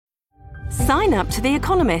Sign up to The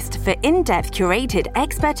Economist for in-depth curated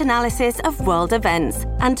expert analysis of world events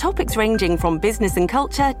and topics ranging from business and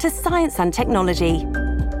culture to science and technology.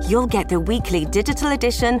 You'll get the weekly digital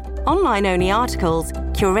edition, online-only articles,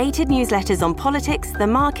 curated newsletters on politics, the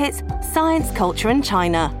markets, science, culture and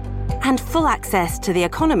China, and full access to The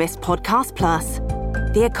Economist Podcast Plus.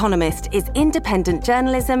 The Economist is independent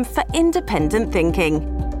journalism for independent thinking.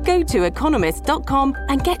 Go to economist.com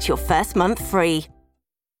and get your first month free.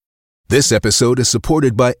 This episode is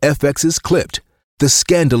supported by FX's Clipped, the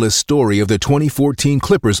scandalous story of the 2014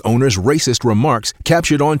 Clippers owner's racist remarks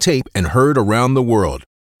captured on tape and heard around the world.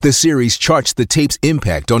 The series charts the tape's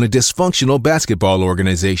impact on a dysfunctional basketball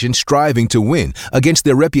organization striving to win against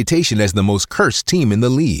their reputation as the most cursed team in the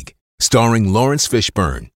league. Starring Lawrence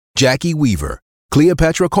Fishburne, Jackie Weaver,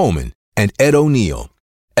 Cleopatra Coleman, and Ed O'Neill.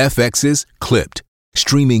 FX's Clipped,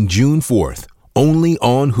 streaming June 4th, only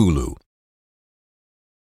on Hulu.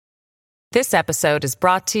 This episode is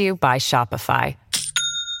brought to you by Shopify.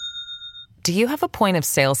 Do you have a point of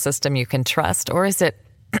sale system you can trust, or is it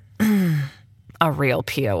a real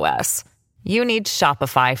POS? You need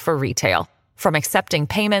Shopify for retail. From accepting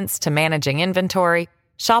payments to managing inventory,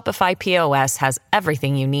 Shopify POS has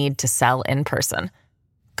everything you need to sell in person.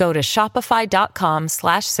 Go to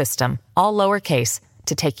shopify.com/system, all lowercase,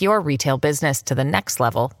 to take your retail business to the next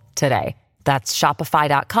level today. That's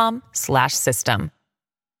shopify.com/system.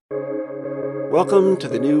 Welcome to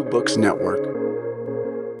the New Books Network.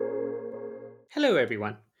 Hello,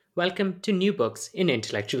 everyone. Welcome to New Books in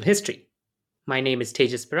Intellectual History. My name is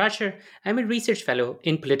Tejas Parashar. I'm a research fellow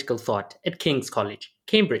in political thought at King's College,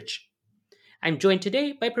 Cambridge. I'm joined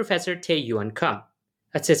today by Professor Tae-Yuan Kum,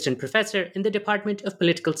 assistant professor in the Department of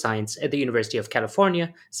Political Science at the University of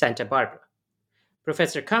California, Santa Barbara.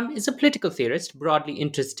 Professor Kum is a political theorist broadly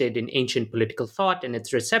interested in ancient political thought and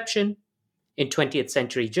its reception, in 20th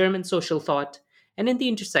century German social thought, and in the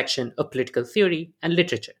intersection of political theory and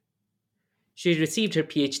literature. She received her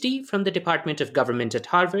PhD from the Department of Government at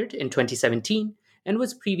Harvard in 2017 and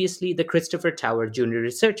was previously the Christopher Tower Junior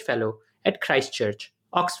Research Fellow at Christ Church,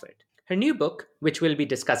 Oxford. Her new book, which we'll be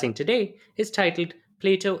discussing today, is titled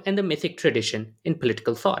Plato and the Mythic Tradition in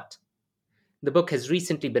Political Thought. The book has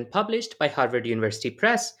recently been published by Harvard University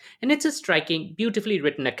Press, and it's a striking, beautifully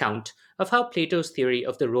written account of how Plato's theory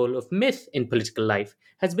of the role of myth in political life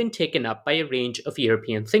has been taken up by a range of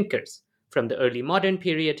European thinkers, from the early modern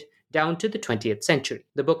period down to the 20th century.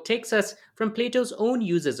 The book takes us from Plato's own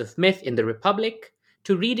uses of myth in the Republic,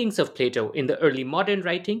 to readings of Plato in the early modern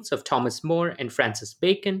writings of Thomas More and Francis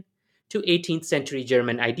Bacon, to 18th century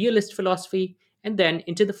German idealist philosophy, and then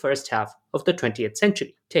into the first half of the 20th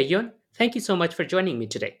century. Tae-Yuan, thank you so much for joining me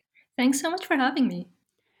today. Thanks so much for having me.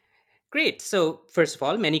 Great. So, first of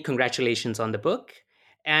all, many congratulations on the book.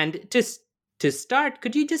 And just to start,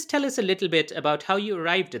 could you just tell us a little bit about how you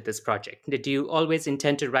arrived at this project? Did you always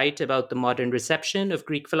intend to write about the modern reception of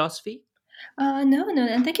Greek philosophy? No,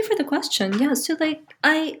 and thank you for the question. Yeah, so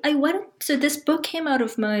so this book came out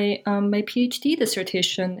of my my PhD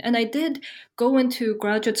dissertation, and I did go into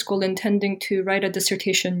graduate school intending to write a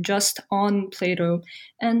dissertation just on Plato,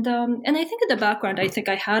 and I think in the background, I think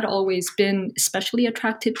I had always been especially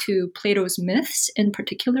attracted to Plato's myths in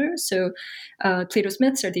particular. So Plato's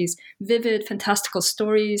myths are these vivid, fantastical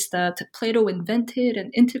stories that Plato invented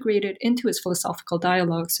and integrated into his philosophical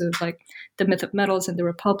dialogue. So like the myth of metals in the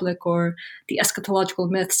Republic, or the eschatological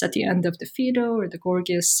myths at the end of the Phaedo, or the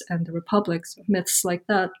Gorgias and the Republic, so myths like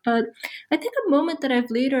that. But I think a moment that I've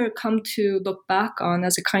later come to look back on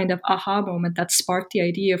as a kind of aha moment that sparked the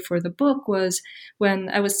idea for the book was when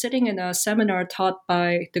I was sitting in a seminar taught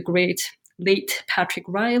by the late Patrick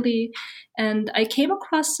Riley, and I came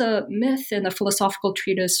across a myth in a philosophical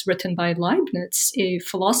treatise written by Leibniz, a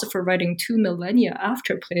philosopher writing 2 millennia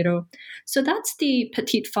after Plato. So that's the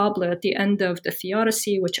Petite Fable at the end of the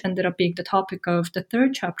Theodicy, which ended up being the topic of the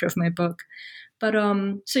 3rd chapter of my book. But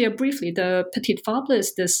briefly, the Petite Fable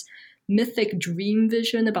is this mythic dream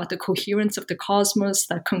vision about the coherence of the cosmos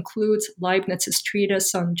that concludes Leibniz's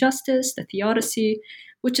treatise on justice, the Theodicy,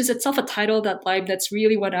 which is itself a title that Leibniz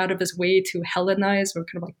really went out of his way to Hellenize or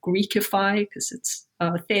kind of like Greekify, because it's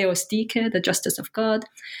Theos Dike, the justice of God.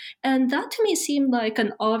 And that to me seemed like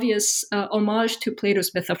an obvious homage to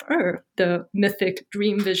Plato's myth of the mythic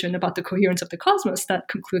dream vision about the coherence of the cosmos that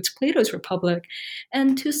concludes Plato's Republic.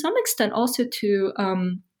 And to some extent also to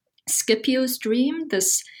Scipio's dream,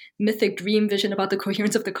 this mythic dream vision about the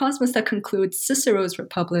coherence of the cosmos that concludes Cicero's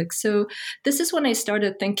Republic. So this is when I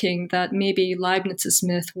started thinking that maybe Leibniz's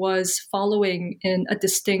myth was following in a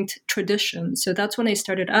distinct tradition. So that's when I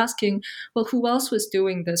started asking, well, who else was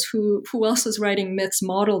doing this? Who else was writing myths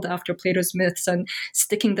modeled after Plato's myths and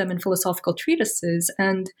sticking them in philosophical treatises?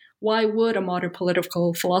 And why would a modern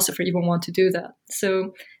political philosopher even want to do that?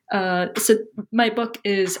 So my book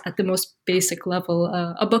is, at the most basic level,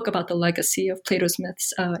 a book about the legacy of Plato's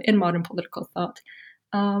myths in modern political thought.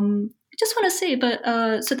 I just want to say,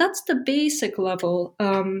 so that's the basic level.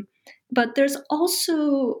 But there's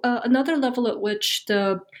also another level at which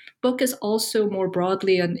the book is also more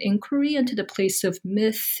broadly an inquiry into the place of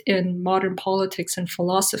myth in modern politics and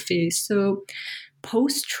philosophy. So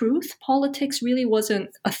post-truth politics really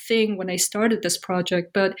wasn't a thing when I started this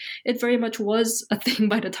project, but it very much was a thing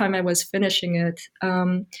by the time I was finishing it.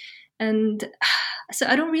 And so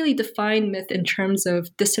I don't really define myth in terms of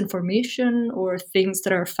disinformation or things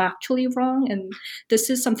that are factually wrong. And this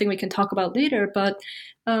is something we can talk about later, but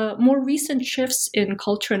more recent shifts in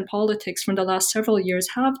culture and politics from the last several years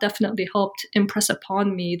have definitely helped impress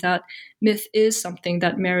upon me that myth is something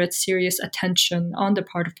that merits serious attention on the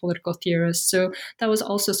part of political theorists. So that was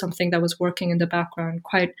also something that was working in the background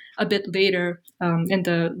quite a bit later, in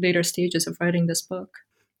the later stages of writing this book.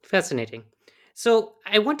 Fascinating. So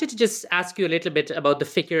I wanted to just ask you a little bit about the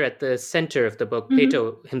figure at the center of the book,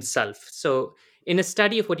 Plato himself. So in a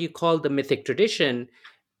study of what you call the mythic tradition,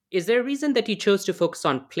 is there a reason that you chose to focus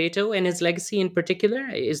on Plato and his legacy in particular?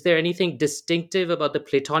 Is there anything distinctive about the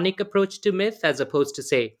Platonic approach to myth as opposed to,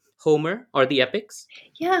 say, Homer or the epics?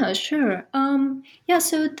 Yeah, sure. So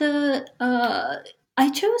I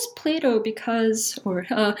chose Plato because,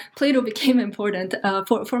 Plato became important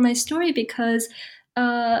for my story because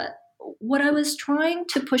what I was trying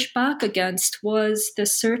to push back against was the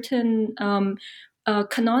certain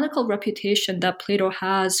canonical reputation that Plato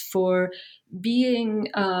has for being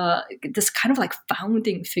this kind of like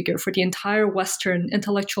founding figure for the entire Western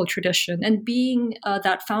intellectual tradition, and being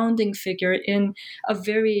that founding figure in a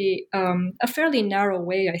fairly narrow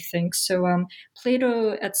way, I think. So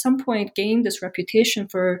Plato at some point gained this reputation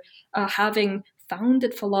for having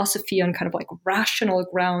founded philosophy on kind of like rational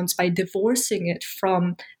grounds by divorcing it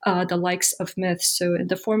from the likes of myths. So in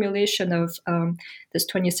the formulation of this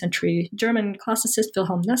 20th century German classicist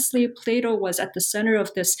Wilhelm Nestle, Plato was at the center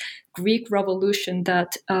of this Greek revolution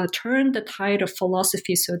that turned the tide of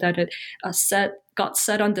philosophy so that it got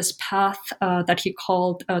set on this path that he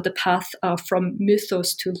called the path from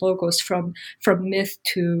mythos to logos, from myth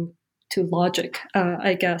to logic,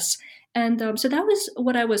 I guess. And so that was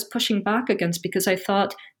what I was pushing back against, because I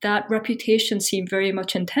thought that reputation seemed very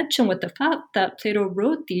much in tension with the fact that Plato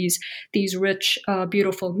wrote these rich,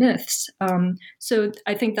 beautiful myths. So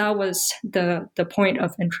I think that was the point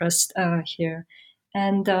of interest here.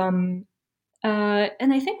 And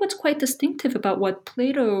I think what's quite distinctive about what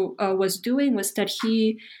Plato was doing was that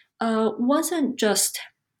he wasn't just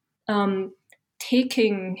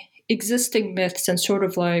taking existing myths and sort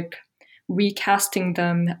of like recasting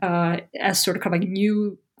them as sort of kind of like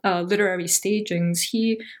new literary stagings.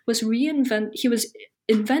 He was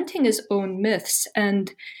inventing his own myths,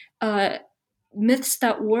 and myths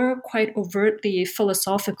that were quite overtly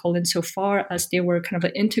philosophical insofar as they were kind of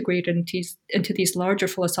integrated into these larger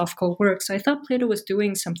philosophical works. So I thought Plato was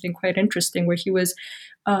doing something quite interesting, where he was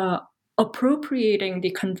appropriating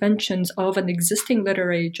the conventions of an existing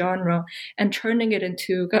literary genre and turning it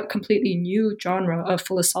into a completely new genre of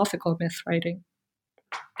philosophical myth writing.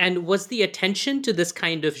 And was the attention to this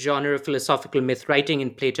kind of genre of philosophical myth writing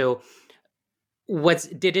in Plato,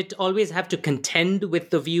 did it always have to contend with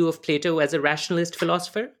the view of Plato as a rationalist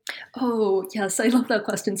philosopher? Oh, yes, I love that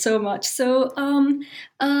question so much. So,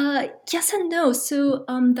 yes and no. So,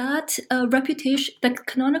 that reputation, that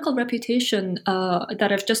canonical reputation that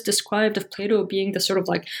I've just described of Plato being the sort of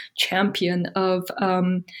like champion of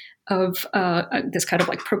this kind of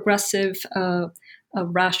like progressive,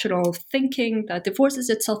 rational thinking that divorces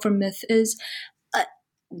itself from myth is.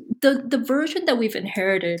 The version that we've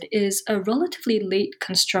inherited is a relatively late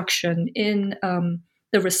construction in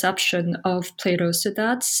the reception of Plato. So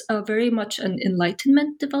that's very much an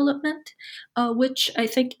Enlightenment development, which I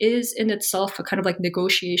think is in itself a kind of like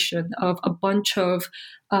negotiation of a bunch of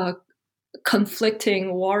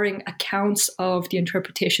conflicting, warring accounts of the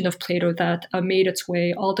interpretation of Plato that made its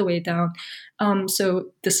way all the way down.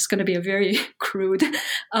 So this is going to be a very crude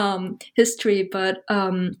history, but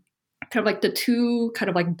kind of like the two kind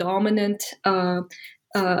of like dominant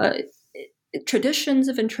traditions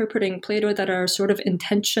of interpreting Plato that are sort of in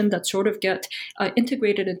tension, that sort of get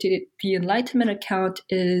integrated into the Enlightenment account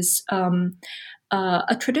is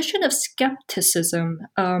a tradition of skepticism,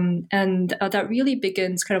 and that really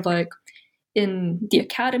begins kind of like in the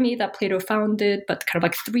academy that Plato founded, but kind of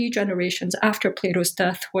like 3 generations after Plato's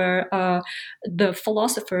death, where the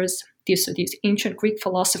philosophers, these ancient Greek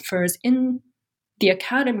philosophers in the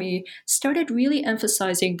academy, started really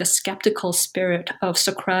emphasizing the skeptical spirit of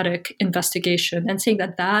Socratic investigation and saying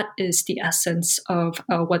that that is the essence of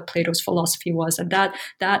what Plato's philosophy was, and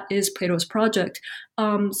that is Plato's project.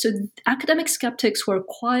 So academic skeptics were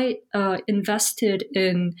quite invested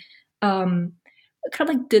in kind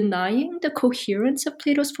of like denying the coherence of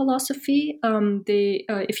Plato's philosophy.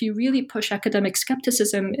 If you really push academic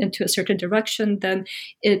skepticism into a certain direction, then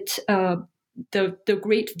the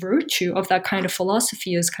great virtue of that kind of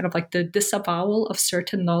philosophy is kind of like the disavowal of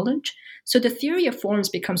certain knowledge. So the theory of forms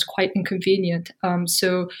becomes quite inconvenient.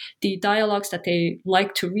 So the dialogues that they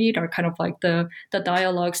like to read are kind of like the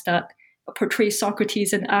dialogues that portray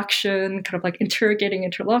Socrates in action, kind of like interrogating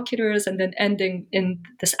interlocutors and then ending in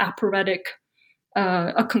this aphoretic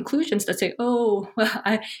conclusions that say, "Oh,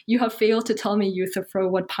 you have failed to tell me, Euthyphro,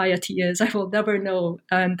 what piety is. I will never know."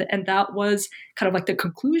 And that was kind of like the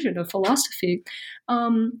conclusion of philosophy.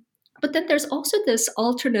 But then there's also this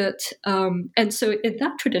alternate, and so in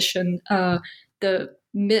that tradition, the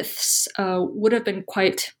myths would have been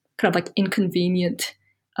quite kind of like inconvenient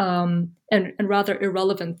and rather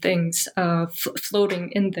irrelevant things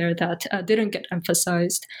floating in there that didn't get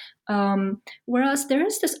emphasized. Whereas there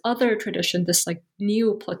is this other tradition, this like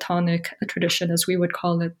Neoplatonic tradition, as we would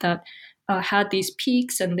call it, that had these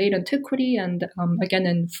peaks in late antiquity and again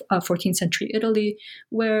in 14th century Italy,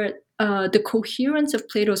 where the coherence of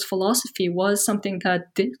Plato's philosophy was something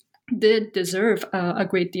that did deserve a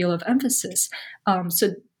great deal of emphasis.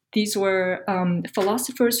 So these were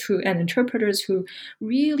philosophers and interpreters who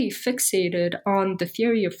really fixated on the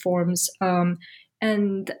theory of forms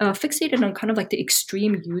and fixated on kind of like the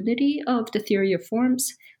extreme unity of the theory of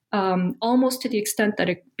forms, almost to the extent that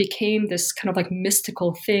it became this kind of like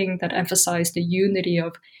mystical thing that emphasized the unity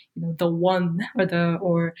of the one or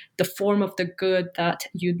the form of the good that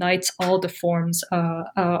unites all the forms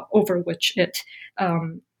over which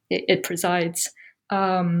it presides.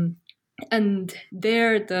 And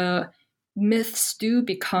there the myths do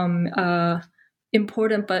become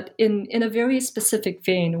important, but in a very specific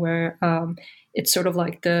vein where it's sort of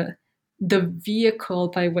like the vehicle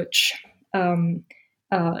by which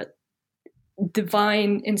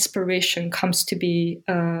divine inspiration comes to be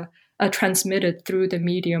transmitted through the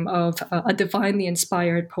medium of a divinely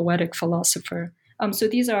inspired poetic philosopher. So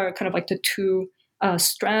these are kind of like the 2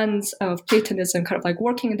 strands of Platonism kind of like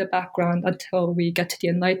working in the background until we get to the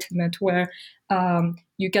Enlightenment, where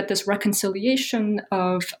you get this reconciliation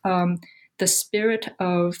of the spirit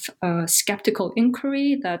of skeptical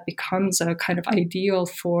inquiry that becomes a kind of ideal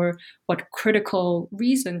for what critical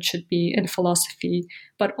reason should be in philosophy,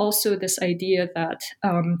 but also this idea that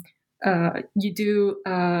you do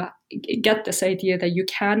get this idea that you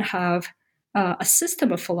can have a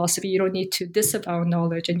system of philosophy. You don't need to disavow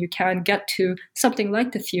knowledge, and you can get to something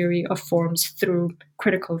like the theory of forms through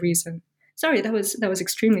critical reason. Sorry, that was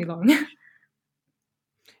extremely long.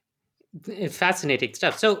 Fascinating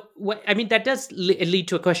stuff. So, that does lead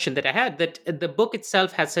to a question that I had, that the book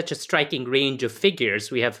itself has such a striking range of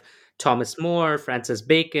figures. We have Thomas More, Francis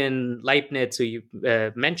Bacon, Leibniz, who you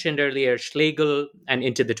mentioned earlier, Schlegel, and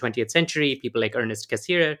into the 20th century, people like Ernest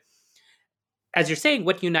Cassirer. As you're saying,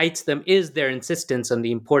 what unites them is their insistence on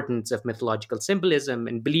the importance of mythological symbolism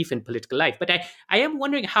and belief in political life. But I am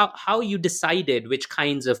wondering how you decided which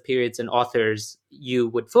kinds of periods and authors you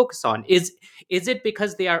would focus on. Is it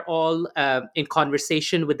because they are all in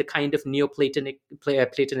conversation with the kind of Neoplatonic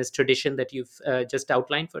Platonist tradition that you've just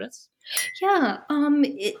outlined for us? Yeah,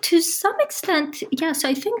 to some extent, yes.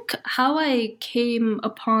 I think how I came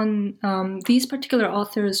upon these particular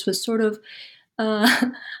authors was sort of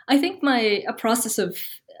I think a process of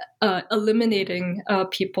eliminating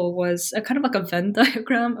people was a kind of like a Venn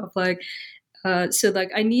diagram of like, so like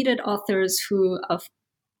I needed authors who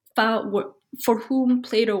for whom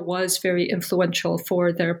Plato was very influential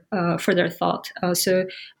for their thought. So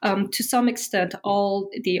to some extent, all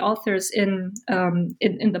the authors in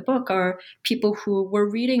the book are people who were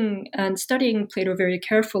reading and studying Plato very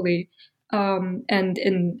carefully. And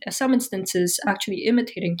in some instances, actually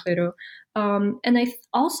imitating Plato. And I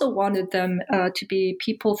also wanted them to be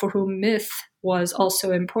people for whom myth was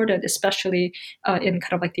also important, especially in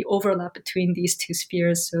kind of like the overlap between these two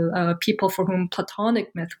spheres. So people for whom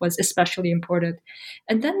Platonic myth was especially important.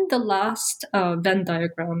 And then the last Venn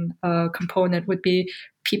diagram component would be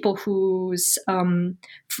people whose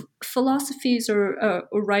philosophies or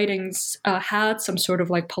writings had some sort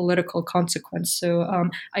of like political consequence. So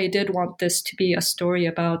I did want this to be a story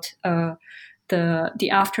about the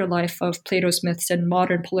afterlife of Plato's myths and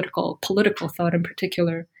modern political thought in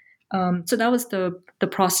particular. So that was the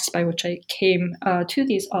process by which I came to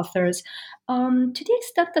these authors. To the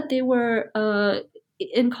extent that they were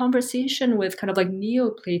in conversation with kind of like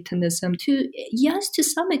Neoplatonism, to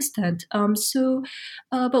some extent.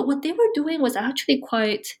 But what they were doing was actually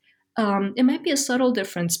quite. It might be a subtle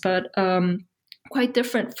difference, but quite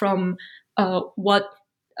different from what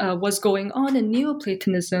was going on in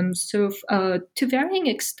Neoplatonism. So, to varying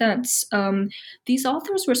extents, these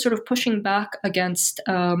authors were sort of pushing back against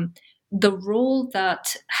the role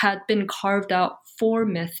that had been carved out for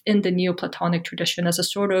myth in the Neoplatonic tradition as a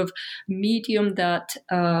sort of medium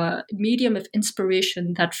of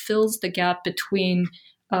inspiration that fills the gap between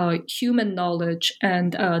human knowledge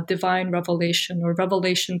and divine revelation, or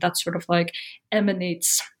revelation that sort of like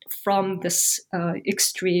emanates from this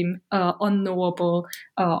extreme, unknowable,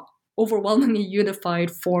 overwhelmingly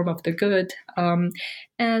unified form of the good.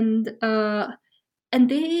 And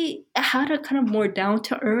they had a kind of more down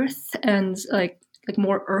to earth and like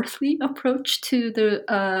more earthly approach to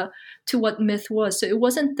to what myth was. So it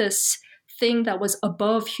wasn't this thing that was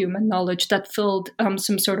above human knowledge that filled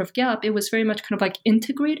some sort of gap. It was very much kind of like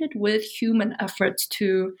integrated with human efforts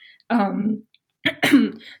to work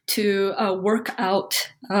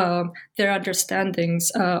out their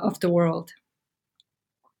understandings of the world.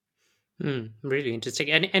 Really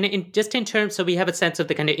interesting. And just in terms, so we have a sense of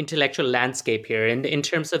the kind of intellectual landscape here, and in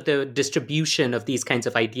terms of the distribution of these kinds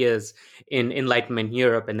of ideas in Enlightenment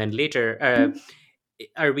Europe and then later,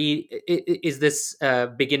 is this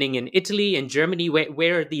beginning in Italy and Germany?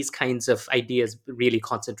 Where are these kinds of ideas really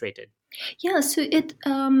concentrated? Yeah, so it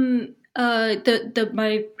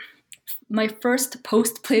my first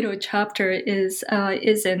post-Plato chapter is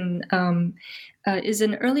in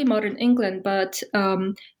early modern England, but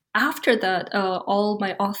after that, all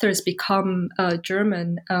my authors become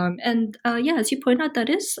German, and as you point out, that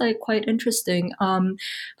is quite interesting.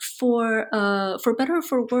 For better or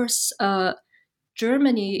for worse,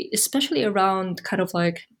 Germany, especially around kind of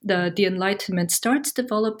like the Enlightenment, starts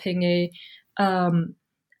developing a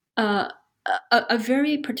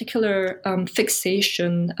very particular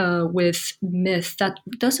fixation with myth that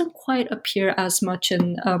doesn't quite appear as much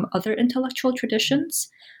in other intellectual traditions.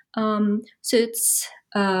 So it's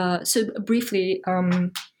so briefly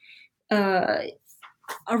around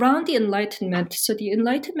the Enlightenment. So the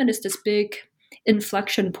Enlightenment is this big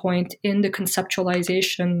inflection point in the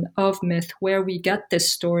conceptualization of myth, where we get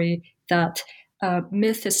this story that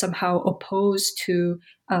myth is somehow opposed to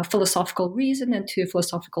philosophical reason and to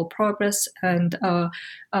philosophical progress, and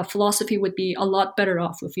philosophy would be a lot better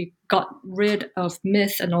off if we got rid of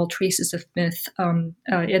myth and all traces of myth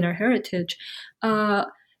in our heritage.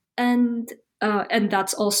 And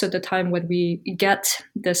that's also the time when we get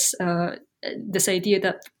this idea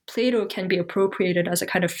that Plato can be appropriated as a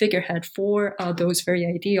kind of figurehead for those very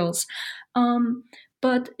ideals.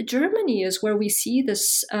 But Germany is where we see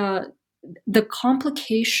this the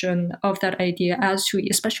complication of that idea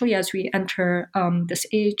especially as we enter this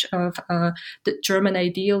age of the German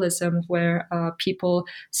idealism, where people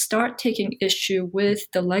start taking issue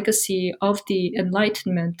with the legacy of the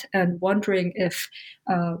Enlightenment and wondering if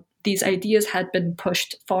these ideas had been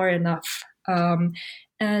pushed far enough.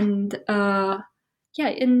 In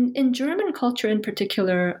German culture in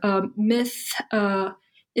particular, myth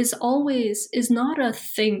is not a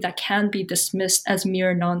thing that can be dismissed as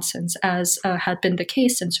mere nonsense, as had been the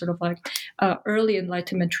case in sort of like early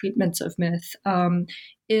Enlightenment treatments of myth.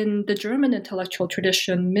 In the German intellectual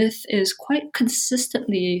tradition, myth is quite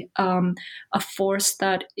consistently a force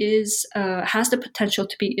that has the potential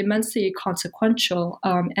to be immensely consequential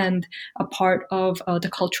and a part of the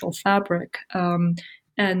cultural fabric.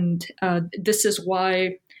 And this is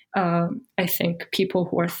why I think people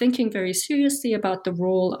who are thinking very seriously about the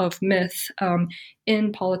role of myth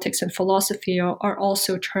in politics and philosophy are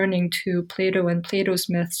also turning to Plato and Plato's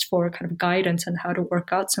myths for kind of guidance on how to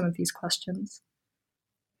work out some of these questions.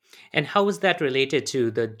 And how is that related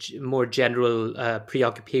to the more general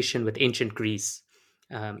preoccupation with ancient Greece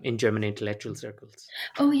in German intellectual circles?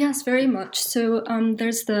 Oh yes, very much. So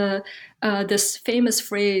there's this famous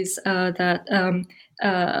phrase that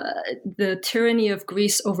the tyranny of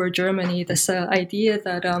Greece over Germany, this idea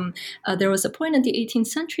that there was a point in the 18th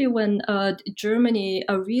century when Germany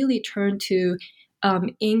really turned to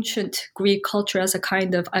ancient Greek culture as a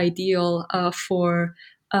kind of ideal for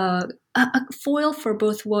a foil for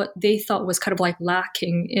both what they thought was kind of like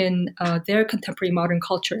lacking in their contemporary modern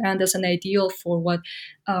culture, and as an ideal for what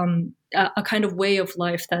a kind of way of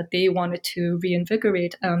life that they wanted to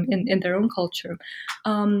reinvigorate in their own culture.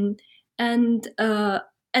 And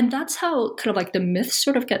that's how kind of like the myths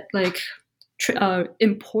sort of get like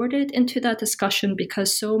imported into that discussion,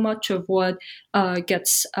 because so much of what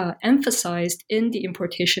gets emphasized in the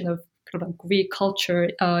importation of kind of Greek culture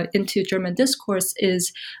into German discourse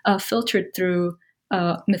is filtered through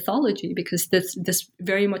mythology, because this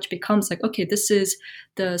very much becomes like, okay, this is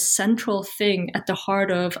the central thing at the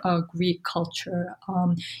heart of Greek culture.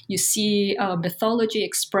 You see mythology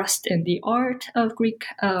expressed in the art of Greek,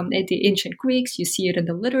 in the ancient Greeks. You see it in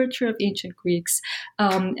the literature of ancient Greeks,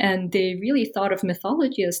 and they really thought of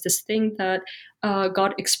mythology as this thing that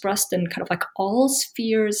got expressed in kind of like all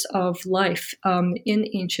spheres of life in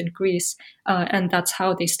ancient Greece. And that's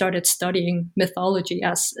how they started studying mythology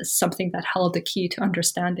as something that held the key to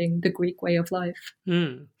understanding the Greek way of life.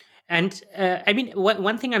 Mm. And I mean,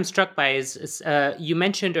 one thing I'm struck by is you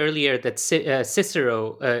mentioned earlier that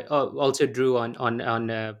Cicero also drew on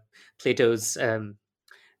Plato's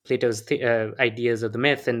ideas of the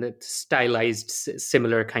myth and stylized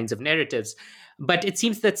similar kinds of narratives. But it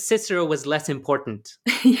seems that Cicero was less important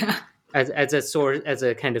as a source, as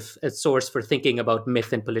a kind of a source for thinking about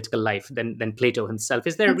myth and political life than Plato himself.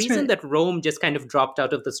 Is there a reason that Rome just kind of dropped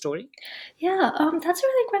out of the story? Yeah, that's a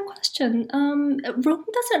really great question. Rome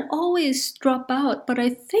doesn't always drop out, but I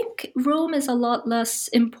think Rome is a lot less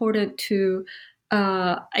important to,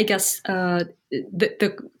 I guess,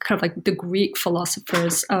 the kind of like the Greek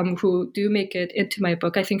philosophers who do make it into my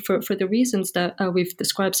book. I think for the reasons that we've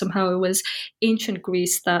described, somehow it was ancient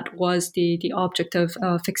Greece that was the object of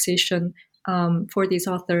fixation for these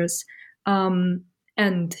authors.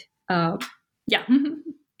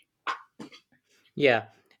 Yeah.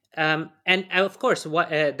 And of course,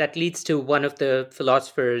 that leads to one of the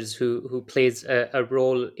philosophers who plays a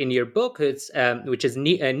role in your book, which is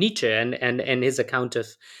Nietzsche, and his account of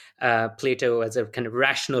Plato as a kind of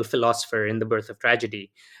rational philosopher in The Birth of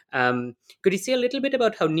Tragedy. Could you say a little bit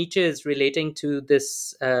about how Nietzsche is relating to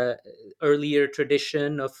this earlier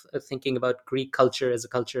tradition of thinking about Greek culture as a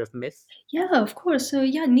culture of myth? Yeah, of course. So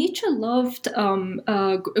Nietzsche loved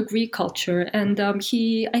Greek culture, and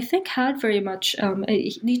he, I think, had very much.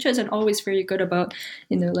 Nietzsche isn't always very good about,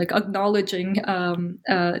 like acknowledging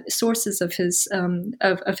sources of his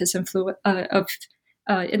influence of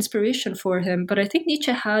inspiration for him. But I think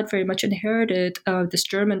Nietzsche had very much inherited this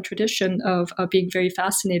German tradition of being very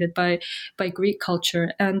fascinated by Greek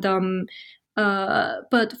culture, and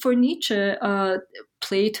but for Nietzsche,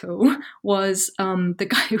 Plato was the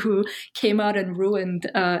guy who came out and ruined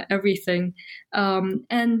everything.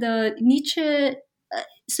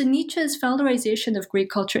 Nietzsche's valorization of Greek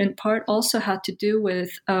culture in part also had to do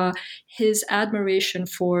with his admiration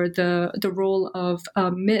for the role of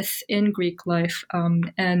myth in Greek life.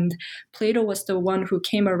 And Plato was the one who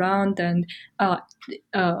came around and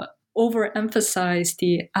overemphasized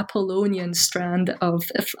the Apollonian strand of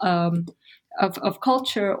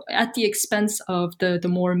culture at the expense of the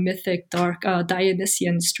more mythic, dark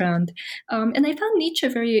Dionysian strand. And I found Nietzsche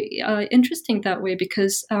very interesting that way,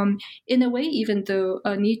 because in a way, even though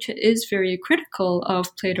Nietzsche is very critical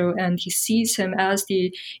of Plato and he sees him as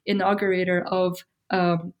the inaugurator of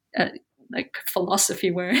like philosophy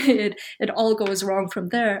where it all goes wrong from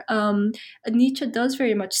there, Nietzsche does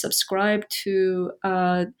very much subscribe to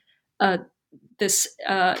this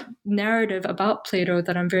narrative about Plato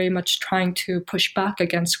that I'm very much trying to push back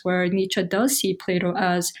against, where Nietzsche does see Plato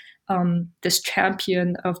as this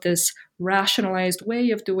champion of this rationalized way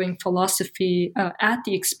of doing philosophy at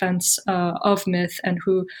the expense of myth, and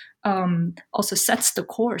who also sets the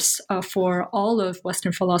course for all of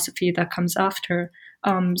Western philosophy that comes after.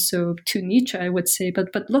 So to Nietzsche, I would say, but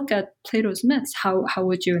look at Plato's myths. How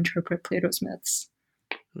would you interpret Plato's myths?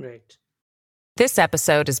 Right. This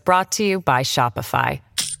episode is brought to you by Shopify.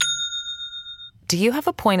 Do you have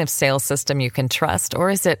a point of sale system you can trust, or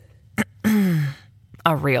is it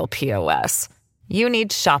a real POS? You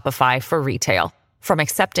need Shopify for retail. From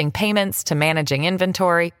accepting payments to managing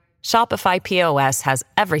inventory, Shopify POS has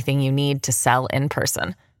everything you need to sell in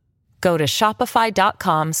person. Go to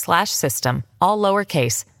shopify.com/system, all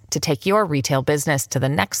lowercase, to take your retail business to the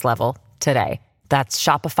next level today. That's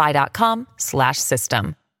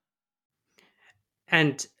shopify.com/system.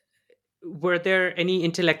 And were there any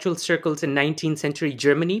intellectual circles in 19th century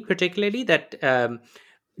Germany, particularly, that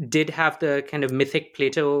did have the kind of mythic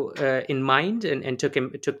Plato in mind and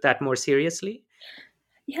took that more seriously?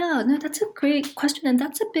 Yeah, no, that's a great question, and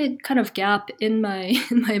that's a big kind of gap in my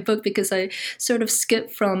in my book because I sort of skip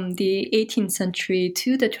from the 18th century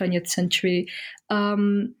to the 20th century.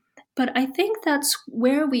 But I think that's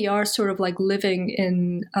where we are sort of like living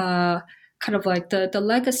in kind of like the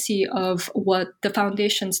legacy of what the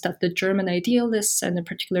foundations that the German idealists and in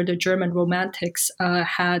particular the German romantics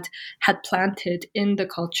had planted in the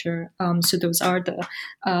culture. So those are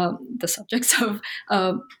the subjects of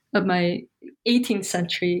my 18th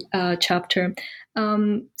century chapter.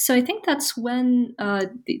 So I think that's when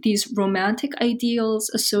these romantic ideals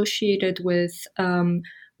associated with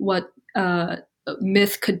what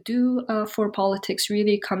myth could do for politics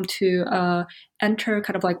really come to enter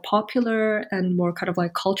kind of like popular and more kind of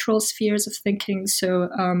like cultural spheres of thinking. So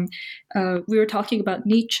we were talking about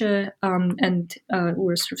Nietzsche, and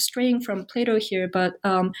we're sort of straying from Plato here, but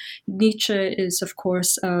Nietzsche is, of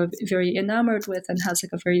course, very enamored with and has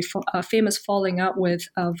like a very famous falling out with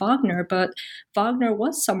Wagner. But Wagner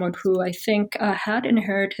was someone who I think had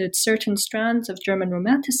inherited certain strands of German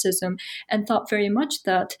Romanticism and thought very much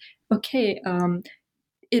that, okay,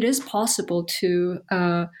 it is possible to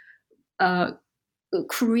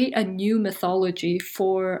create a new mythology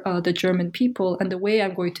for the German people, and the way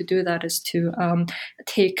I'm going to do that is to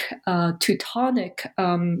take Teutonic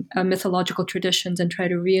mythological traditions and try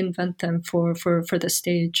to reinvent them for the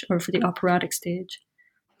stage or for the operatic stage.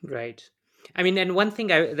 Right. I mean, and one thing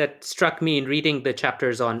that struck me in reading the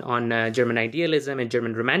chapters on German idealism and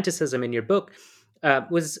German romanticism in your book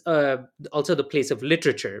was also the place of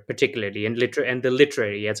literature, particularly, and the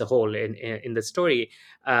literary as a whole in the story.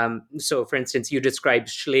 So, for instance, you describe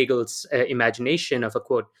Schlegel's imagination of a,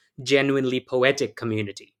 quote, genuinely poetic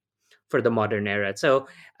community for the modern era. So,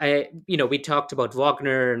 we talked about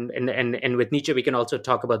Wagner, and with Nietzsche, we can also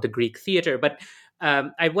talk about the Greek theater. But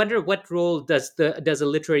I wonder, what role does a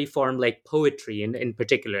literary form like poetry, in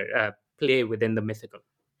particular, play within the mythical?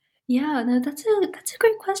 Yeah, no, that's a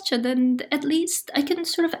great question, and at least I can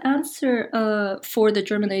sort of answer for the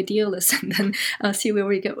German idealists, and then see where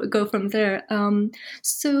we go from there.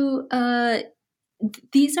 So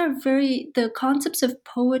these are the concepts of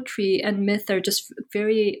poetry and myth are just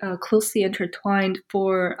very closely intertwined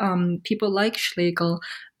for people like Schlegel,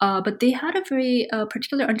 but they had a very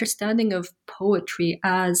particular understanding of poetry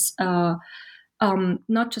as not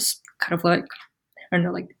just kind of like, I don't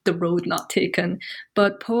know, like the road not taken,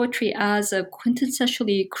 but poetry as a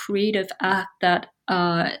quintessentially creative act that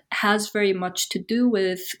has very much to do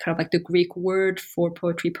with kind of like the Greek word for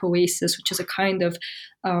poetry, poesis, which is a kind of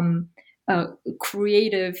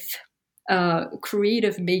creative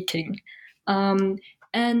making. And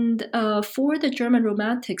for the German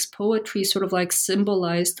Romantics, poetry sort of like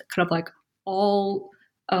symbolized kind of like all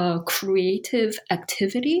creative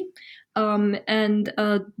activity. And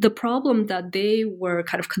the problem that they were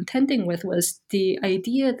kind of contending with was the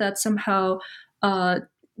idea that somehow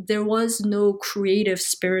there was no creative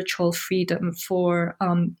spiritual freedom for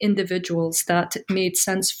individuals that made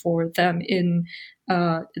sense for them in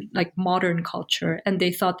like modern culture. And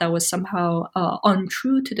they thought that was somehow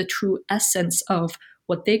untrue to the true essence of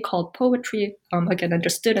what they called poetry, again,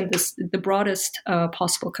 understood in the broadest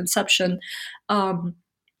possible conception.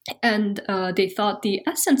 And they thought the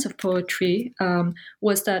essence of poetry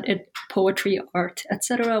was that poetry, art,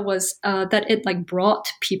 etc., was that it like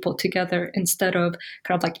brought people together instead of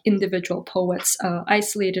kind of like individual poets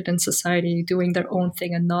isolated in society doing their own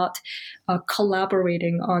thing and not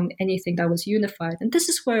collaborating on anything that was unified. And this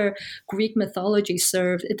is where Greek mythology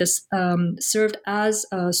served as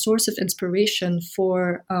a source of inspiration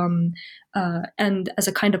for and as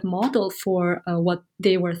a kind of model for what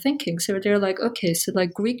they were thinking. So they're like, okay, so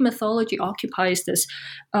like Greek mythology occupies this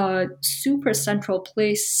super central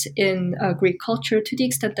place in Greek culture to the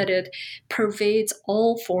extent that it pervades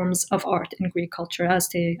all forms of art in Greek culture as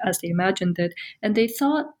they imagined it. And they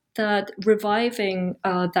thought that reviving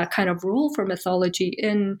that kind of role for mythology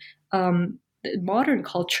in modern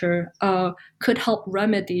culture could help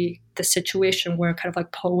remedy the situation where kind of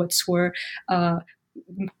like poets were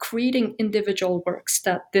creating individual works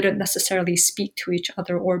that didn't necessarily speak to each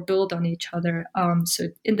other or build on each other. So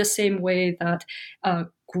in the same way that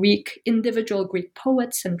individual Greek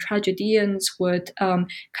poets and tragedians would kind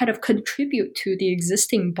of contribute to the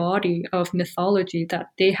existing body of mythology that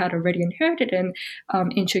they had already inherited in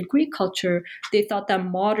ancient Greek culture, they thought that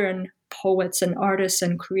modern poets and artists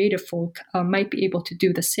and creative folk might be able to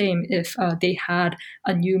do the same if they had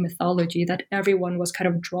a new mythology that everyone was kind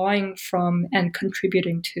of drawing from and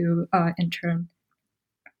contributing to in turn.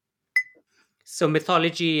 So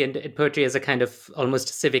mythology and poetry as a kind of almost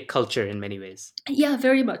civic culture in many ways. Yeah,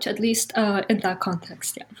 very much, at least in that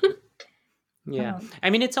context, yeah. Yeah,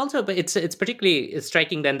 I mean, it's also, but it's particularly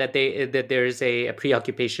striking then that there is a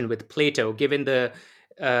preoccupation with Plato, given the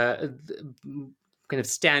kind of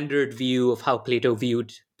standard view of how Plato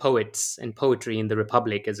viewed poets and poetry in the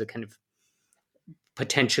Republic as a kind of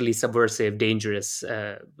potentially subversive, dangerous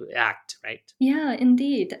act, right? Yeah,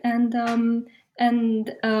 indeed, and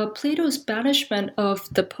Plato's banishment of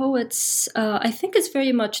the poets, I think, is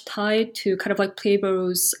very much tied to kind of like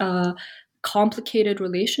Plato's complicated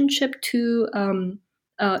relationship to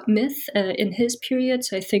myth in his period.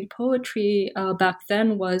 So I think poetry back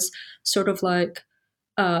then was sort of like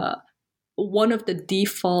one of the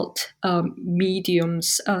default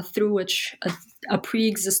mediums through which a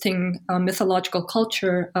pre-existing mythological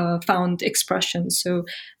culture found expression. So,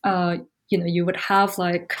 you would have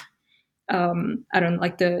like I don't know,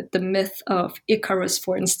 like the myth of Icarus,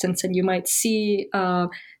 for instance, and you might see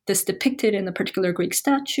this depicted in a particular Greek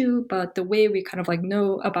statue, but the way we kind of like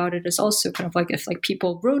know about it is also kind of like if like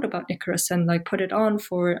people wrote about Icarus and like put it on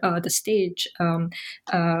for the stage,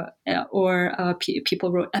 or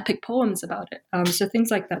people wrote epic poems about it. So things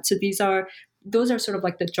like that. So those are sort of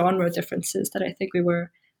like the genre differences that I think we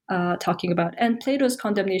were talking about. And Plato's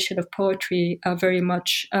condemnation of poetry very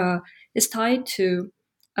much is tied to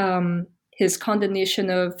his condemnation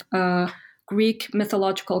of Greek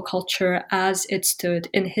mythological culture as it stood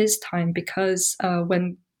in his time, because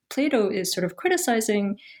when Plato is sort of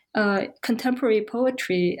criticizing contemporary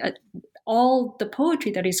poetry, all the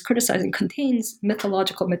poetry that he's criticizing contains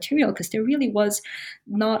mythological material, because there really was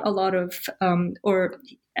not a lot of, or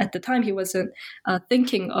at the time he wasn't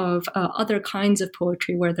thinking of other kinds of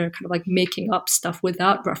poetry where they're kind of like making up stuff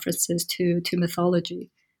without references to mythology.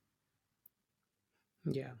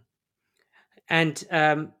 Yeah.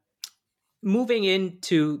 And moving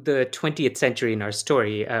into the 20th century in our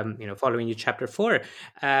story, following you chapter 4,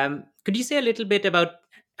 could you say a little bit about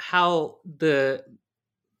how the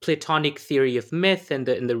Platonic theory of myth and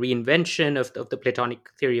the reinvention of the Platonic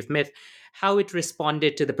theory of myth, how it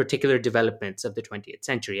responded to the particular developments of the 20th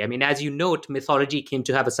century? I mean, as you note, mythology came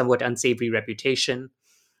to have a somewhat unsavory reputation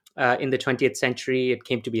in the 20th century. It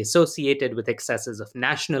came to be associated with excesses of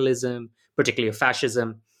nationalism, particularly of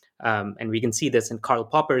fascism. And we can see this in Karl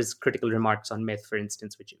Popper's critical remarks on myth, for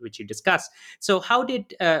instance, which you discuss. So how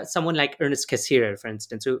did someone like Ernest Cassirer, for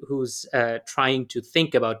instance, who's trying to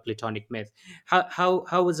think about Platonic myth, how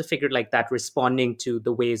was a figure like that responding to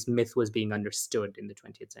the ways myth was being understood in the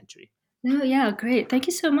 20th century? Oh, yeah, great. Thank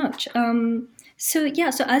you so much. So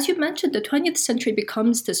as you mentioned, the 20th century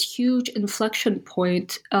becomes this huge inflection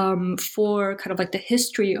point for kind of like the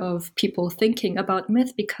history of people thinking about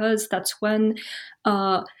myth, because that's when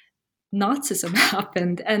Nazism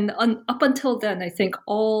happened. And up until then, I think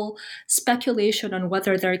all speculation on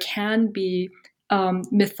whether there can be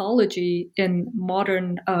mythology in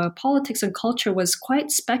modern politics and culture was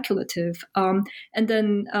quite speculative. And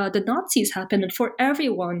then the Nazis happened, and for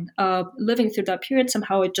everyone living through that period,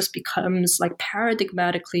 somehow it just becomes like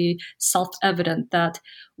paradigmatically self-evident that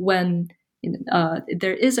when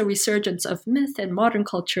there is a resurgence of myth in modern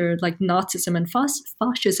culture, like Nazism and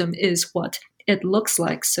fascism is what it looks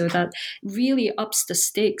like. So that really ups the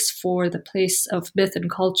stakes for the place of myth and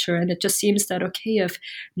culture. And it just seems that, okay, if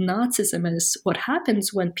Nazism is what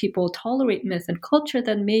happens when people tolerate myth and culture,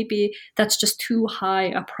 then maybe that's just too high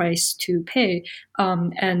a price to pay.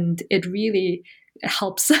 And it really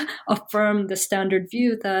helps affirm the standard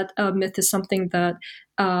view that myth is something that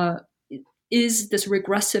is this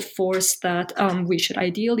regressive force that we should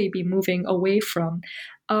ideally be moving away from.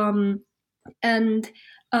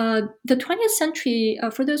 The 20th century,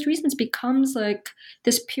 for those reasons, becomes like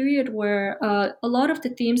this period where a lot of the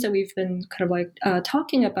themes that we've been kind of like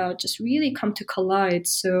talking about just really come to collide.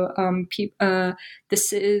 So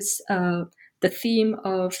this is the theme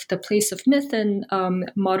of the place of myth in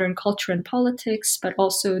modern culture and politics, but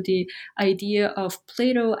also the idea of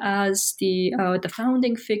Plato as the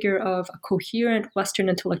founding figure of a coherent Western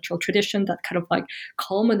intellectual tradition that kind of like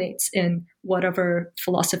culminates in whatever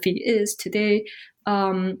philosophy is today.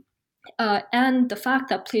 And the fact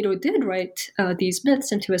that Plato did write these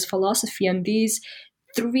myths into his philosophy, and these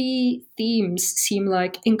three themes seem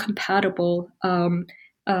like incompatible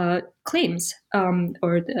claims,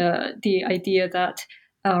 or the idea that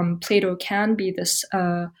Plato can be this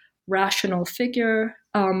rational figure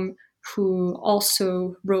who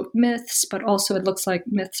also wrote myths, but also it looks like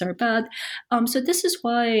myths are bad. So this is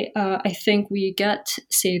why I think we get,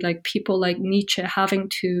 say, like people like Nietzsche having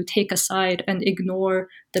to take a side and ignore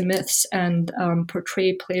the myths and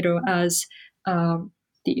portray Plato as the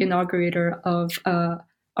inaugurator of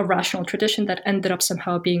a rational tradition that ended up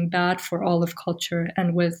somehow being bad for all of culture.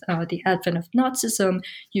 And with the advent of Nazism,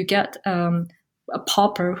 you get a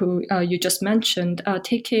Popper, who you just mentioned,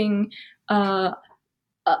 taking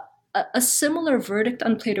a similar verdict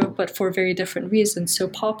on Plato, but for very different reasons. So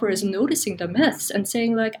Popper is noticing the myths and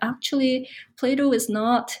saying, like, actually, Plato is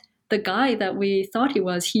not the guy that we thought he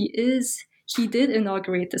was. He did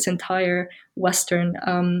inaugurate this entire Western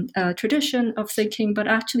tradition of thinking, but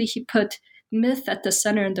actually he put myth at the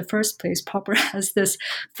center in the first place. Popper has this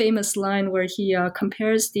famous line where he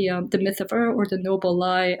compares the myth of or the noble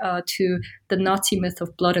lie to the Nazi myth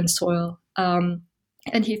of blood and soil.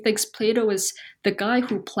 And he thinks Plato is the guy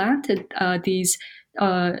who planted these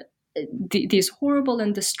horrible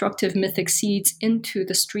and destructive mythic seeds into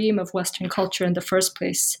the stream of Western culture in the first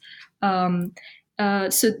place.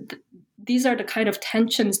 These are the kind of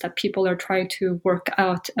tensions that people are trying to work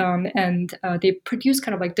out, and they produce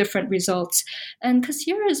kind of like different results. And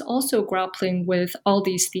Cassirer is also grappling with all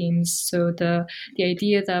these themes. So the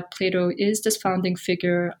idea that Plato is this founding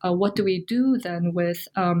figure, what do we do then with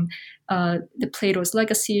the Plato's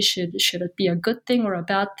legacy? Should it be a good thing or a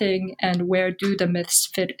bad thing? And where do the myths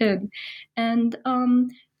fit in? And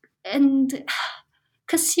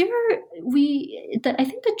Cassirer, I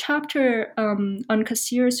think the chapter on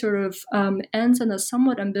Cassirer sort of ends on a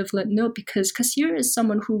somewhat ambivalent note, because Cassirer is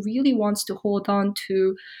someone who really wants to hold on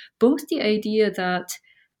to both the idea that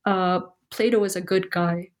Plato is a good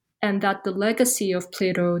guy, and that the legacy of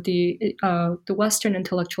Plato, the Western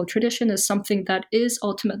intellectual tradition, is something that is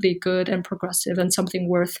ultimately good and progressive and something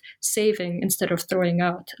worth saving instead of throwing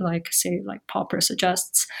out, like Popper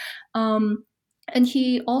suggests. And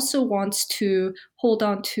he also wants to hold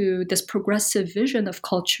on to this progressive vision of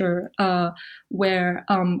culture where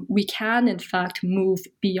we can, in fact, move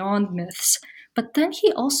beyond myths. But then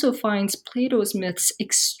he also finds Plato's myths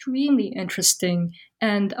extremely interesting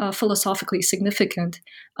and philosophically significant.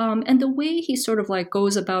 And the way he sort of like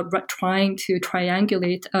goes about trying to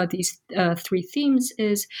triangulate these three themes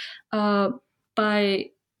is by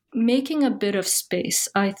making a bit of space,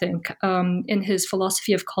 I think, in his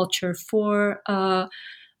philosophy of culture for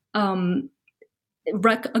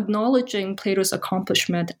acknowledging Plato's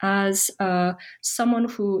accomplishment as someone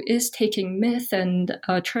who is taking myth and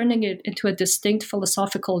turning it into a distinct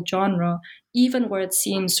philosophical genre, even where it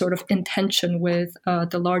seems sort of in tension with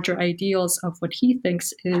the larger ideals of what he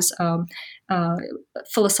thinks is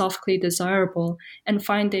philosophically desirable, and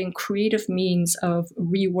finding creative means of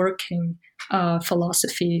reworking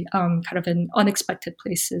philosophy kind of in unexpected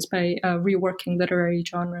places by reworking literary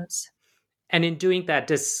genres. And in doing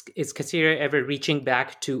that, is Cassirer ever reaching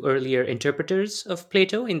back to earlier interpreters of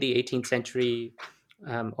Plato in the 18th century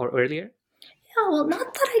or earlier? Yeah, well,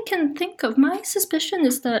 not that I can think of. My suspicion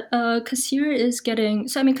is that Cassirer is getting...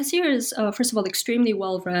 So, I mean, Cassirer is, first of all, extremely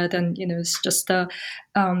well-read, and, is just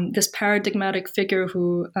this paradigmatic figure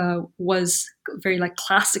who was very,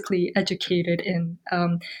 classically educated in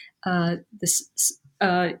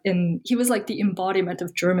he was like the embodiment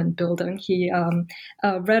of German building. He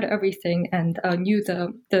read everything and knew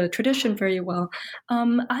the tradition very well.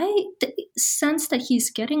 I sense that he's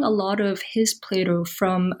getting a lot of his Plato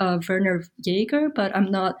from Werner Jaeger, but I'm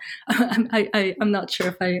not. I'm not sure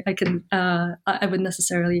if I can. I would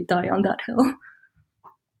necessarily die on that hill.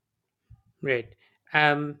 Right.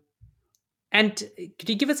 And could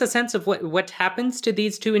you give us a sense of what happens to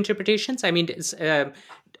these two interpretations? I mean, does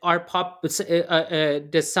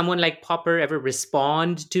someone like Popper ever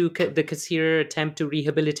respond to the Cassirer attempt to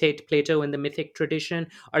rehabilitate Plato in the mythic tradition?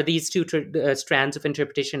 Are these two strands of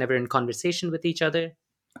interpretation ever in conversation with each other?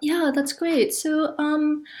 Yeah, that's great. So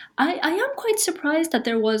I am quite surprised that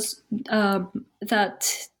there was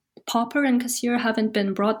that Popper and Cassirer haven't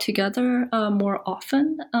been brought together more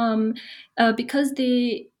often because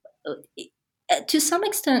they... to some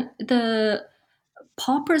extent, the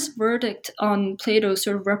Popper's verdict on Plato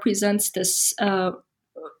sort of represents this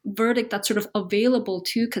verdict that's sort of available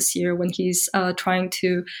to Cassirer when he's trying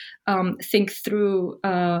to think through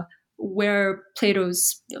where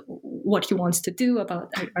what he wants to do about,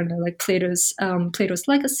 I don't know, like Plato's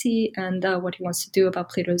legacy, and what he wants to do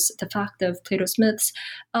about the fact of Plato's myths.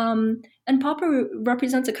 And Popper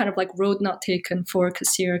represents a kind of like road not taken for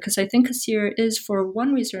Cassirer, because I think Cassirer is, for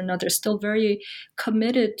one reason or another, still very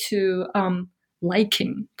committed to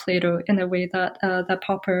liking Plato in a way that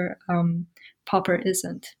Popper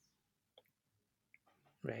isn't.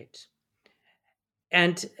 Right.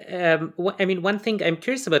 And one thing I'm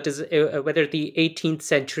curious about is whether the 18th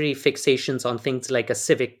century fixations on things like a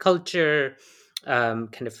civic culture,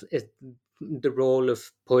 the role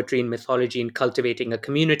of poetry and mythology in cultivating a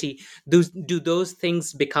community, do those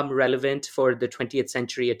things become relevant for the 20th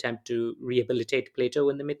century attempt to rehabilitate Plato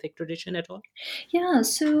in the mythic tradition at all? Yeah.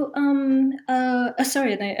 So,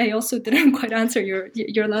 sorry, and I also didn't quite answer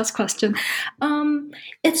your last question.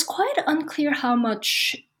 It's quite unclear how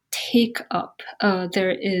much take up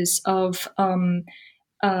there is of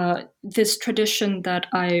this tradition that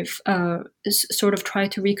I've sort of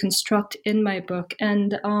tried to reconstruct in my book.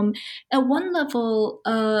 And at one level,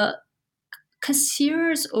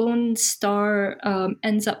 Cassir's own star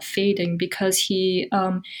ends up fading because he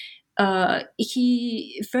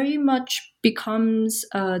very much becomes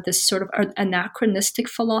this sort of anachronistic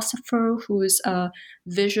philosopher whose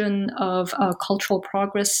vision of cultural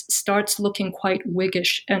progress starts looking quite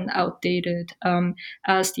Whiggish and outdated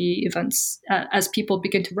as the events, as people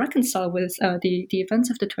begin to reconcile with the events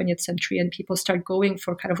of the 20th century, and people start going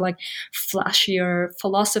for kind of like flashier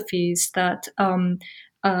philosophies that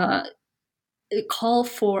call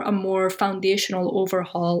for a more foundational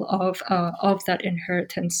overhaul of that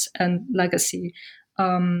inheritance and legacy.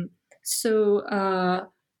 So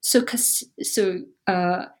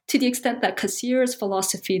to the extent that Cassir's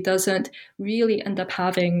philosophy doesn't really end up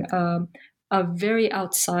having a very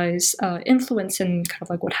outsized influence in kind of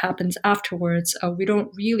like what happens afterwards, we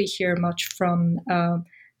don't really hear much from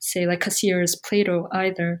say like Cassir's Plato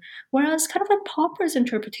either. Whereas kind of like Popper's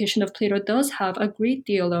interpretation of Plato does have a great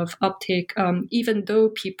deal of uptake, even though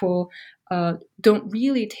people don't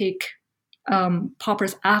really take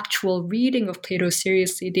Popper's actual reading of Plato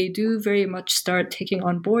seriously. They do very much start taking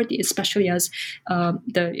on board, especially as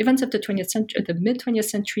the events of the 20th century, the mid 20th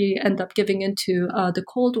century, end up giving into the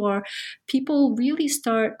Cold War. People really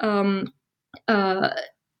start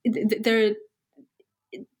their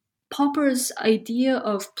Popper's idea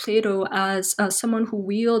of Plato as someone who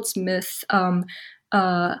wields myth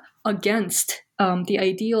against the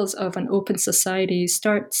ideals of an open society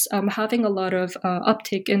starts having a lot of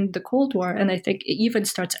uptake in the Cold War, and I think it even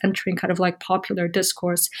starts entering kind of like popular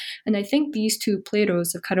discourse. And I think these two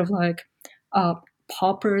Platos of kind of like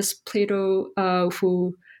Popper's Plato,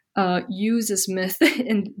 who uses myth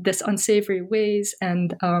in this unsavory ways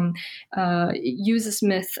and uses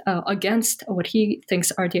myth against what he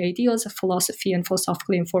thinks are the ideals of philosophy and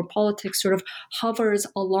philosophically informed politics, sort of hovers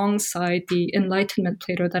alongside the Enlightenment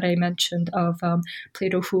Plato that I mentioned, of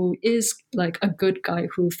Plato, who is like a good guy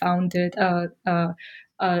who founded a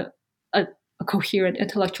coherent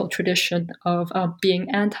intellectual tradition of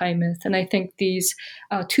being anti-myth. And I think these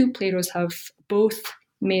two Platos have both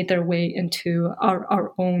made their way into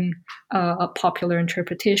our own popular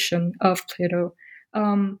interpretation of Plato.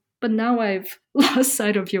 But now I've lost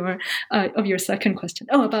sight of your second question.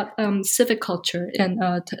 Oh, about civic culture in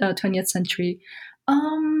 20th century.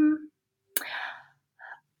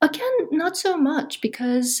 Again, not so much,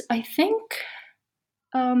 because I think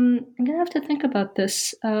I'm gonna have to think about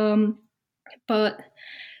this. But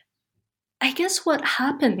I guess what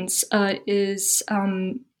happens is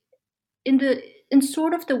in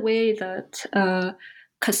sort of the way that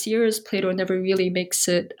Cassir's Plato never really makes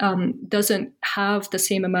it, doesn't have the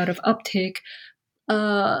same amount of uptake.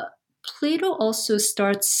 Plato also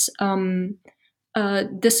starts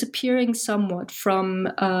disappearing somewhat from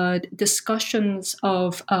discussions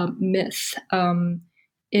of myth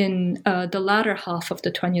in the latter half of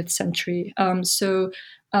the 20th century.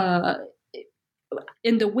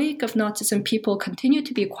 In the wake of Nazism, people continue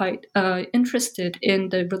to be quite interested in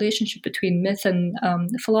the relationship between myth and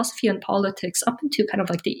philosophy and politics up into kind of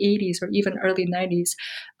like the 80s or even early 90s.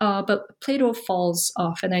 But Plato falls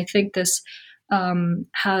off. And I think this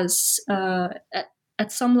has at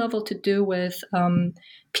some level to do with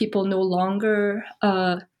people no longer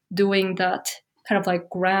doing that kind of like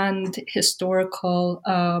grand historical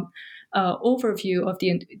overview of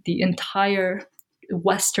the entire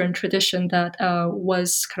Western tradition that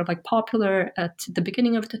was kind of like popular at the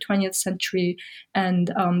beginning of the 20th century, and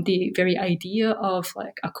the very idea of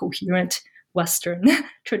like a coherent Western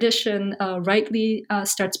tradition rightly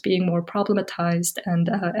starts being more problematized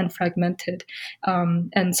and fragmented.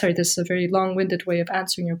 And sorry, this is a very long-winded way of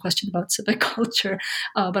answering your question about civic culture,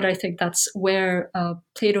 but I think that's where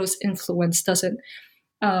Plato's influence doesn't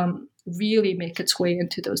really make its way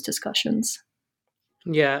into those discussions.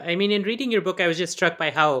 Yeah, I mean, in reading your book, I was just struck by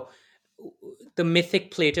how the mythic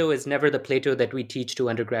Plato is never the Plato that we teach to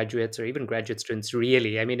undergraduates or even graduate students,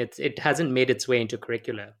 really. I mean, it hasn't made its way into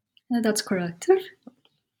curricula. That's correct.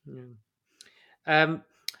 Yeah.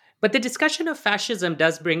 But the discussion of fascism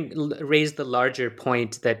does raise the larger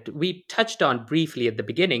point that we touched on briefly at the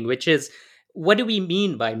beginning, which is, what do we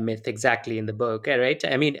mean by myth exactly in the book, right?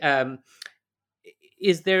 I mean,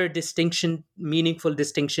 is there a meaningful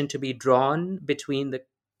distinction to be drawn between the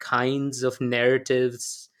kinds of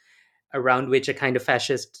narratives around which a kind of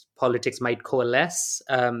fascist politics might coalesce,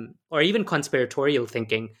 or even conspiratorial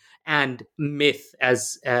thinking, and myth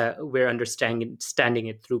as we're understanding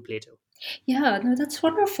it through Plato? Yeah, no, that's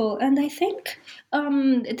wonderful. And I think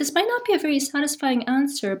this might not be a very satisfying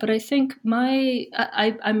answer, but I think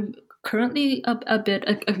I'm currently a bit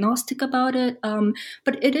agnostic about it.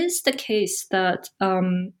 But it is the case that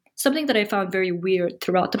something that I found very weird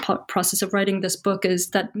throughout the process of writing this book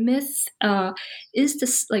is that myth is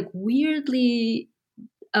this like weirdly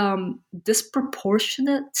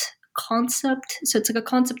disproportionate concept. So it's like a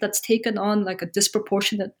concept that's taken on like a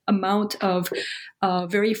disproportionate amount of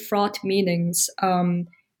very fraught meanings,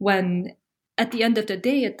 when at the end of the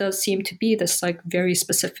day it does seem to be this like very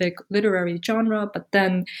specific literary genre, but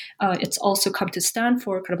then it's also come to stand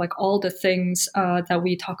for kind of like all the things that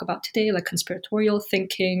we talk about today, like conspiratorial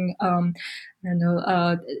thinking,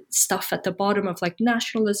 stuff at the bottom of like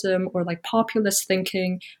nationalism or like populist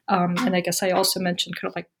thinking, and I guess I also mentioned kind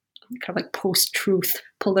of like post-truth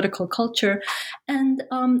political culture. And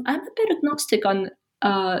I'm a bit agnostic on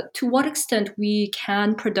to what extent we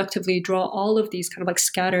can productively draw all of these kind of like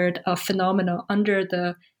scattered phenomena under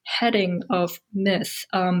the heading of myth.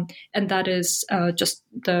 And that is just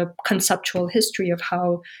the conceptual history of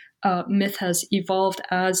how myth has evolved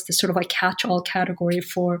as the sort of like catch-all category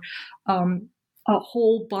for a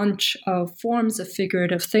whole bunch of forms of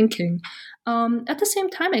figurative thinking. At the same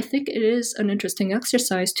time, I think it is an interesting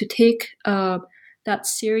exercise to take that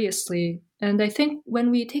seriously. And I think when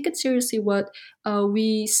we take it seriously, what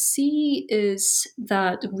we see is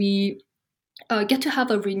that we get to have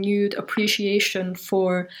a renewed appreciation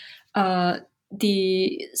for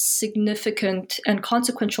the significant and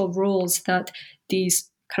consequential roles that these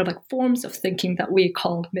kind of like forms of thinking that we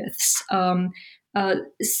call myths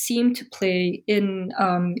seem to play in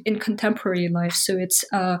contemporary life. So it's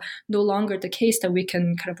no longer the case that we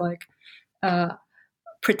can kind of like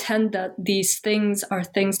pretend that these things are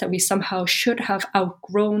things that we somehow should have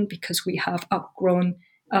outgrown because we have outgrown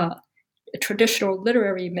traditional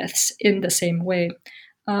literary myths in the same way.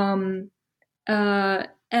 And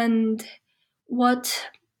what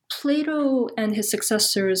Plato and his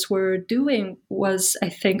successors were doing was, I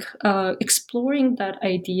think, exploring that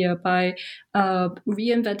idea by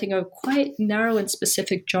reinventing a quite narrow and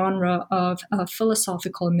specific genre of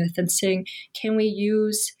philosophical myth and saying, can we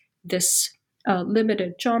use this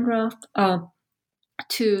limited genre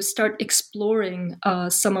to start exploring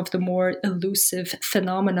some of the more elusive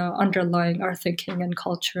phenomena underlying our thinking and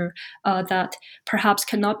culture that perhaps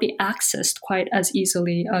cannot be accessed quite as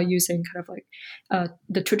easily using kind of like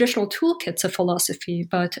the traditional toolkits of philosophy,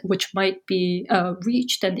 but which might be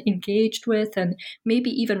reached and engaged with and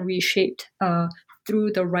maybe even reshaped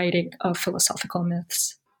through the writing of philosophical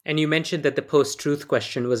myths. And you mentioned that the post-truth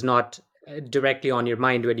question was not directly on your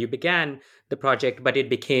mind when you began the project, but it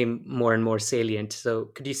became more and more salient.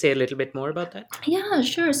 So could you say a little bit more about that? Yeah,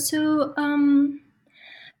 sure. So,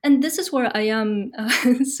 and this is where I am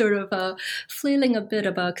sort of flailing a bit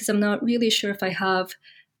about, because I'm not really sure if I have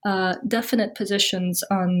definite positions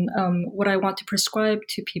on what I want to prescribe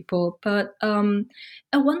to people. But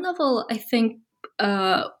at one level, I think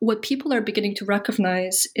what people are beginning to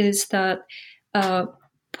recognize is that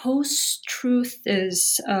post-truth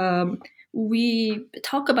is, we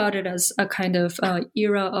talk about it as a kind of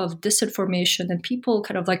era of disinformation and people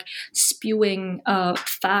kind of like spewing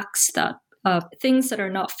facts that things that are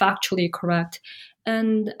not factually correct.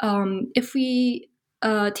 And if we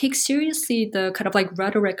take seriously the kind of like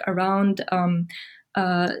rhetoric around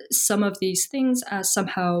some of these things as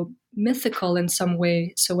somehow mythical in some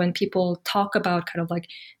way. So when people talk about kind of like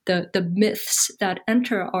the myths that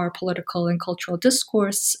enter our political and cultural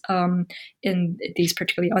discourse in these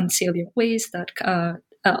particularly unsalient ways that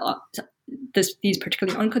these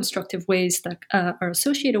particularly unconstructive ways that are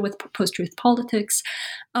associated with post-truth politics,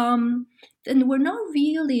 then we're not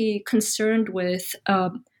really concerned with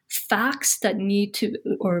facts that need to,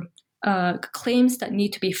 or claims that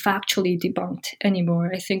need to be factually debunked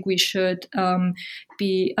anymore. I think we should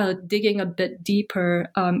be digging a bit deeper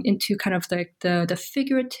into kind of like the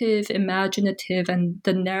figurative, imaginative, and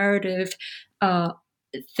the narrative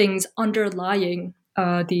things underlying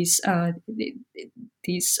these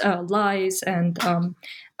lies and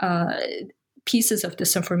pieces of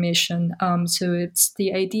disinformation. So it's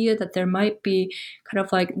the idea that there might be kind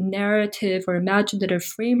of like narrative or imaginative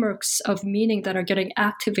frameworks of meaning that are getting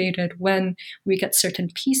activated when we get certain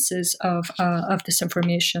pieces of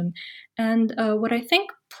disinformation. And what I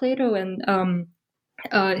think Plato and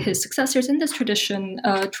his successors in this tradition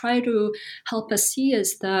try to help us see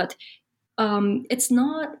is that it's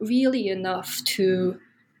not really enough to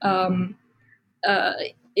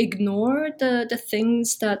ignore the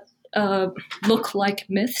things that look like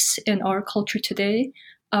myths in our culture today,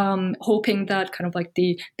 hoping that kind of like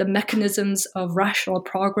the mechanisms of rational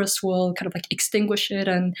progress will kind of like extinguish it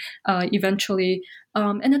and eventually.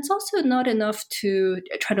 And it's also not enough to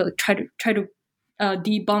try to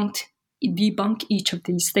debunk each of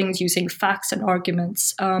these things using facts and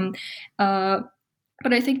arguments.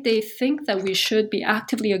 But I think they think that we should be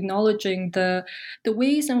actively acknowledging the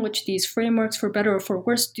ways in which these frameworks, for better or for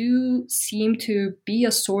worse, do seem to be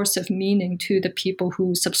a source of meaning to the people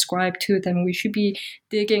who subscribe to them. We should be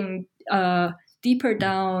digging deeper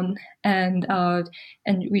down, and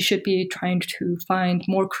we should be trying to find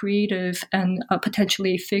more creative and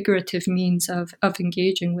potentially figurative means of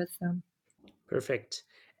engaging with them. Perfect.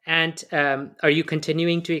 And are you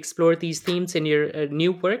continuing to explore these themes in your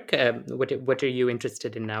new work? What are you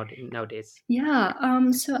interested in nowadays? Yeah.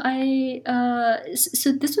 So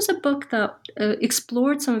this was a book that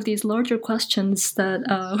explored some of these larger questions that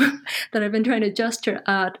that I've been trying to gesture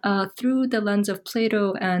at through the lens of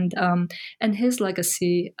Plato and his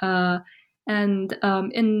legacy. And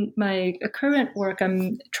in my current work,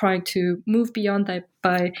 I'm trying to move beyond that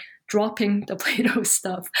by dropping the Plato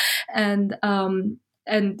stuff and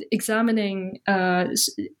examining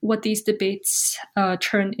what these debates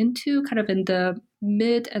turn into kind of in the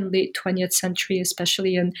mid and late 20th century,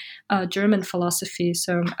 especially in German philosophy.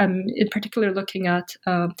 So I'm in particular looking at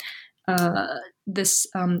this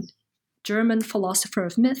German philosopher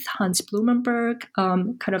of myth, Hans Blumenberg,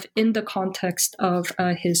 kind of in the context of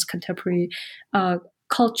his contemporary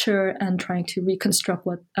culture and trying to reconstruct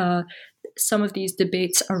what some of these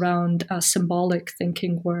debates around symbolic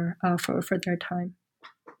thinking were for their time.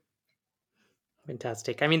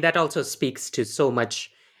 Fantastic. I mean, that also speaks to so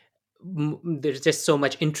much. There's just so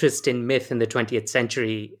much interest in myth in the 20th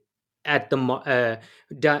century at the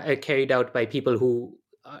carried out by people who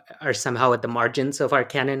are somehow at the margins of our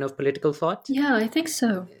canon of political thought. Yeah, I think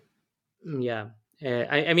so. Yeah.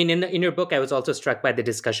 I mean, in your book, I was also struck by the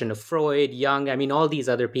discussion of Freud, Jung. I mean, all these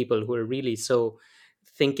other people who are really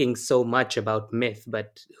thinking so much about myth,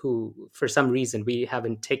 but who, for some reason, we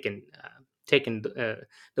haven't taken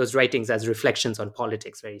those writings as reflections on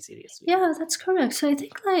politics very seriously. Yeah, that's correct. So I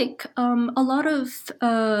think like a lot of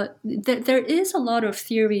there is a lot of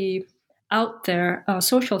theory out there,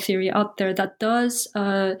 social theory out there that does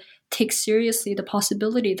take seriously the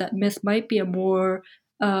possibility that myth might be a more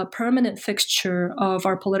permanent fixture of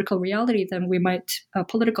our political reality than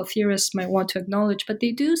political theorists might want to acknowledge. But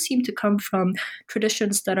they do seem to come from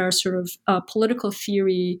traditions that are sort of political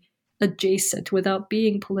theory adjacent without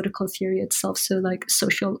being political theory itself. So like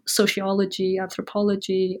sociology,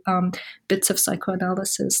 anthropology, bits of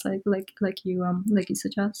psychoanalysis, like you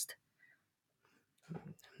suggest.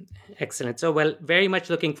 Excellent. So, well, very much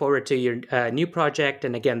looking forward to your new project.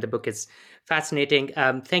 And again, the book is fascinating.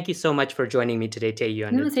 Thank you so much for joining me today,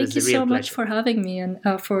 Tae-Yuen. No, thank you so much for having me and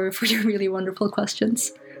for your really wonderful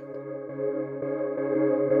questions.